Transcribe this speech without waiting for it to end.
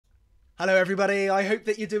Hello everybody, I hope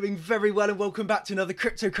that you're doing very well and welcome back to another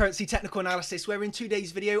cryptocurrency technical analysis where in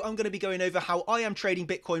today's video I'm going to be going over how I am trading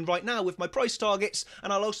Bitcoin right now with my price targets,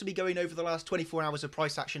 and I'll also be going over the last 24 hours of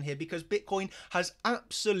price action here because Bitcoin has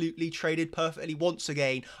absolutely traded perfectly once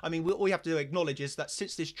again. I mean, all we have to acknowledge is that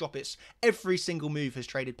since this drop, every single move has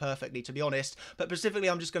traded perfectly, to be honest, but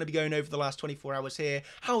specifically I'm just going to be going over the last 24 hours here,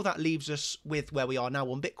 how that leaves us with where we are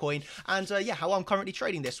now on Bitcoin, and yeah, how I'm currently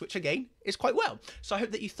trading this, which again is quite well. So I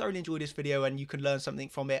hope that you thoroughly enjoyed this video and you can learn something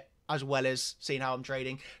from it as well as seeing how I'm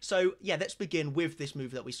trading. So yeah, let's begin with this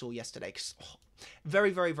move that we saw yesterday.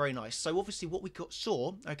 Very nice. So obviously what we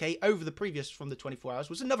saw, okay, over the previous from the 24 hours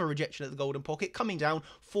was another rejection at the golden pocket coming down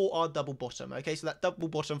for our double bottom. Okay, so that double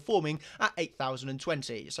bottom forming at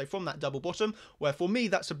 8,020. So from that double bottom, where for me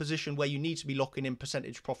that's a position where you need to be locking in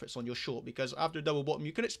percentage profits on your short, because after a double bottom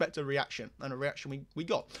you can expect a reaction, and a reaction we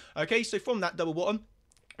got. Okay, so from that double bottom,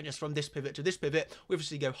 and just from this pivot to this pivot, we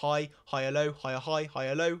obviously go high, higher low, higher high,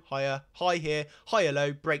 higher low, higher high here, higher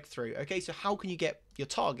low, breakthrough. Okay, so how can you get your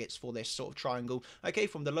targets for this sort of triangle? Okay,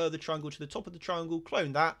 from the low of the triangle to the top of the triangle,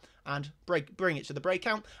 clone that and bring it to the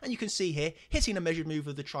breakout, and you can see here hitting a measured move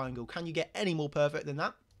of the triangle. Can you get any more perfect than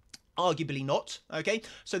that? Arguably not. Okay,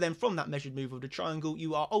 so then from that measured move of the triangle,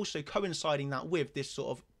 you are also coinciding that with this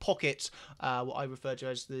sort of pocket, what I refer to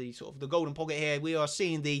as the sort of the golden pocket here. We are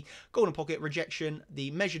seeing the golden pocket rejection, the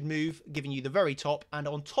measured move giving you the very top, and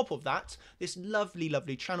on top of that, this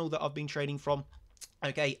lovely channel that I've been trading from.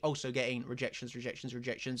 Okay, also getting rejections,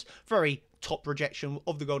 very top rejection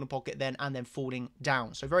of the golden pocket then, and then falling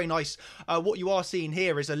down. So very nice. What you are seeing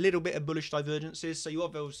here is a little bit of bullish divergences. So you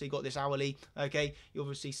have obviously got this hourly, okay, you're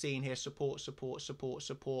obviously seeing here support,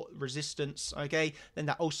 resistance, okay. Then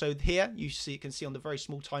that also here, you can see on the very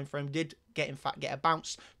small time frame, did get a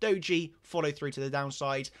bounce, doji, follow through to the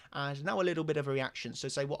downside, and now a little bit of a reaction. So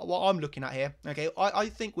say what I'm looking at here, okay, I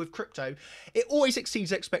think with crypto, it always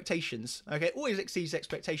exceeds expectations, okay, always exceeds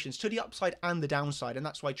expectations to the upside and the downside, and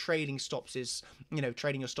that's why trading stops is, you know,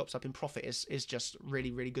 trading your stops up in profit is just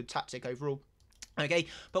really good tactic overall. Okay,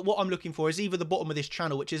 but what I'm looking for is either the bottom of this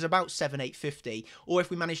channel, which is about 7,850, or if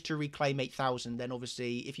we manage to reclaim 8,000, then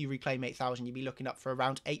obviously if you reclaim 8,000, you'd be looking up for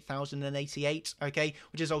around 8,088, okay,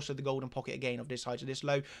 which is also the golden pocket again of this high to this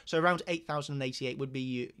low. So around 8,088 would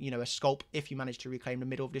be, you know, a scalp if you manage to reclaim the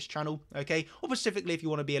middle of this channel, okay, or specifically if you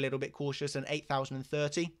want to be a little bit cautious, and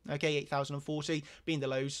 8,030, okay, 8,040 being the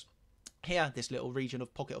lows. Here, this little region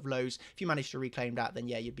of pocket of lows, if you manage to reclaim that, then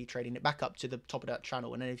yeah, you'd be trading it back up to the top of that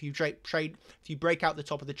channel. And then if you if you break out the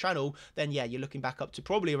top of the channel, then yeah, you're looking back up to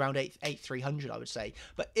probably around 8,300, I would say.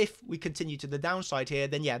 But if we continue to the downside here,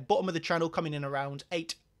 then yeah, bottom of the channel coming in around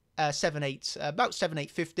about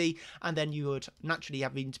 7,850, and then you would naturally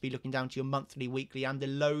having to be looking down to your monthly, weekly, and the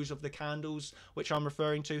lows of the candles, which I'm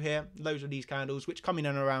referring to here, lows of these candles, which come in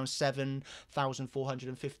at around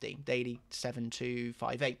 7,450 daily,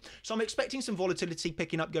 7,258. So I'm expecting some volatility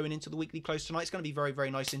picking up going into the weekly close tonight. It's going to be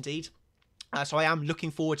very nice indeed. So I am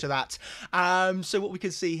looking forward to that. So what we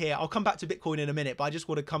can see here, I'll come back to Bitcoin in a minute, but I just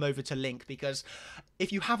want to come over to Link, because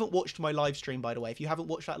if you haven't watched my live stream, by the way, if you haven't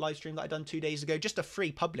watched that live stream that I done 2 days ago, just a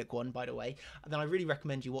free public one, by the way, then I really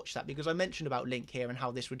recommend you watch that, because I mentioned about Link here and how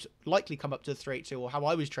this would likely come up to the 382, or how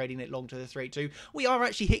I was trading it long to the 382. We are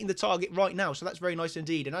actually hitting the target right now, so that's very nice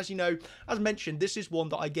indeed. And as you know, as mentioned, this is one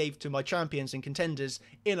that I gave to my champions and contenders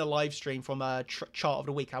in a live stream from a chart of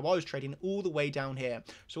the week, how I was trading all the way down here.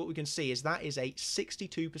 So what we can see is that is a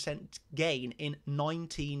 62% gain in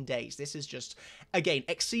 19 days. This is just, again,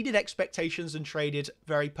 exceeded expectations and traded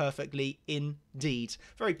very perfectly indeed.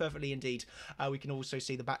 Very perfectly indeed. We can also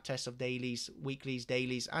see the back test of dailies, weeklies,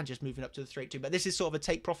 dailies, and just moving up to the 382. But this is sort of a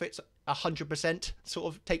take profits, 100%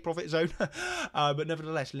 sort of take profit zone. But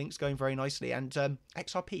nevertheless, Link's going very nicely. And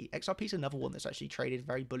XRP is another one that's actually traded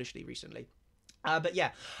very bullishly recently. But yeah,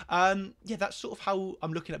 that's sort of how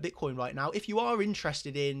I'm looking at Bitcoin right now. If you are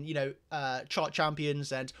interested in, you know, chart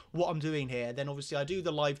champions and what I'm doing here, then obviously I do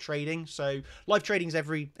the live trading. So live tradings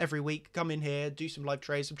every week. Come in here, do some live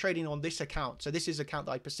trades. I'm trading on this account. So this is an account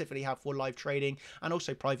that I specifically have for live trading, and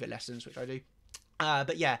also private lessons, which I do.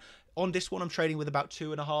 But yeah, on this one, I'm trading with about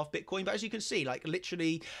 2.5 Bitcoin. But as you can see, like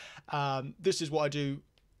literally, this is what I do.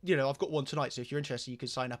 You know, I've got one tonight, so if you're interested, you can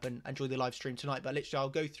sign up and join the live stream tonight. But literally, I'll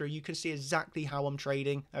go through. You can see exactly how I'm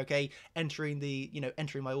trading. Okay, entering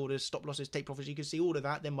my orders, stop losses, take profits. You can see all of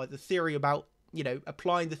that. Then the theory about, you know,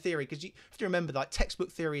 applying the theory, because you have to remember that textbook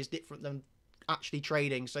theory is different than actually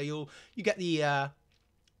trading. So you get the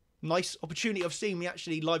nice opportunity of seeing me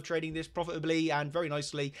actually live trading this profitably and very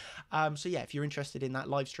nicely. So yeah, if you're interested in that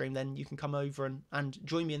live stream, then you can come over and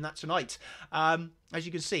join me in that tonight. As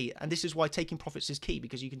you can see, and this is why taking profits is key,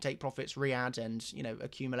 because you can take profits, re-add, and, you know,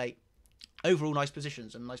 accumulate overall nice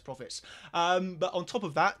positions and nice profits. But on top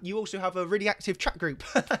of that, you also have a really active chat group.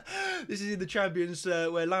 This is in the Champions,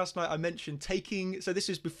 where last night I mentioned taking, so this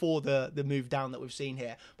is before the move down that we've seen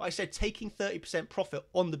here, but I said taking 30% profit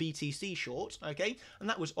on the BTC short, okay, and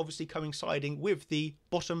that was obviously coinciding with the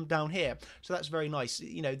bottom down here, so that's very nice.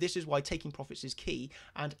 You know, this is why taking profits is key,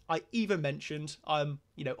 and I even mentioned I'm,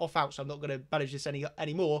 you know, off out, so I'm not going to manage this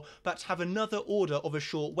anymore, but have another order of a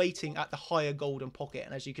short waiting at the higher golden pocket,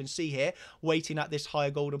 and as you can see here, waiting at this higher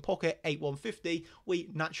golden pocket 8150, we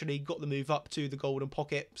naturally got the move up to the golden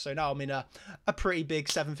pocket, so now I'm in a pretty big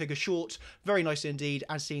 7-figure short. Very nice indeed,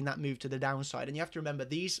 and seeing that move to the downside. And you have to remember,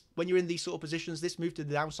 these, when you're in these sort of positions, this move to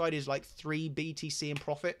the downside is like 3 BTC in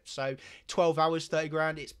profit, so 12 hours 30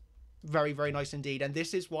 grand. It's very, very nice indeed, and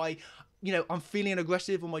this is why, you know, I'm feeling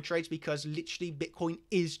aggressive on my trades, because literally Bitcoin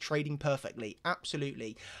is trading perfectly.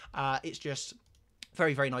 Absolutely. It's just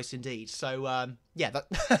very, very nice indeed. So yeah,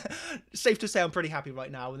 that safe to say I'm pretty happy right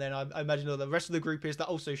now. And then I imagine all the rest of the group is that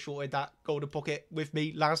also shorted that golden pocket with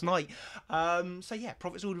me last night. So yeah,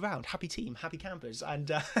 profits all around. Happy team, happy campers. And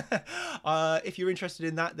if you're interested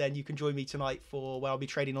in that, then you can join me tonight for where I'll be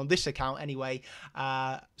trading on this account anyway.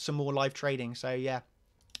 Some more live trading. So yeah,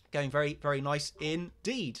 going very, very nice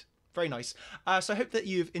indeed. Very nice. So I hope that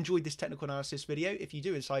you've enjoyed this technical analysis video. If you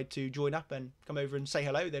do decide to join up and come over and say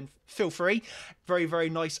hello, then feel free. Very, very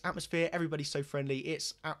nice atmosphere. Everybody's so friendly.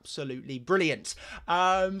 It's absolutely brilliant.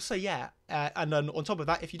 So yeah, and then on top of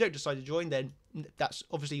that, if you don't decide to join, then that's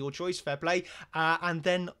obviously your choice. Fair play. And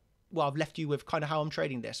then, well, I've left you with kind of how I'm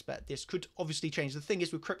trading this, but this could obviously change. The thing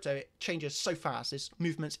is with crypto, it changes so fast. There's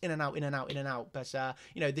movements in and out, in and out, in and out. But,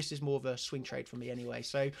 you know, this is more of a swing trade for me anyway.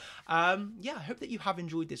 So, yeah, I hope that you have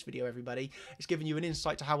enjoyed this video, everybody. It's given you an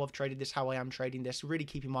insight to how I've traded this, how I am trading this, really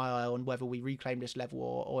keeping my eye on whether we reclaim this level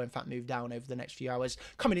or in fact move down over the next few hours,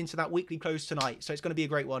 coming into that weekly close tonight. So it's going to be a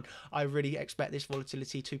great one. I really expect this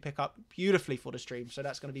volatility to pick up beautifully for the stream. So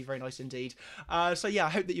that's going to be very nice indeed. So, yeah, I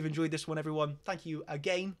hope that you've enjoyed this one, everyone. Thank you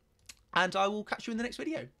again. And I will catch you in the next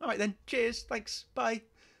video. All right then. Cheers. Thanks. Bye.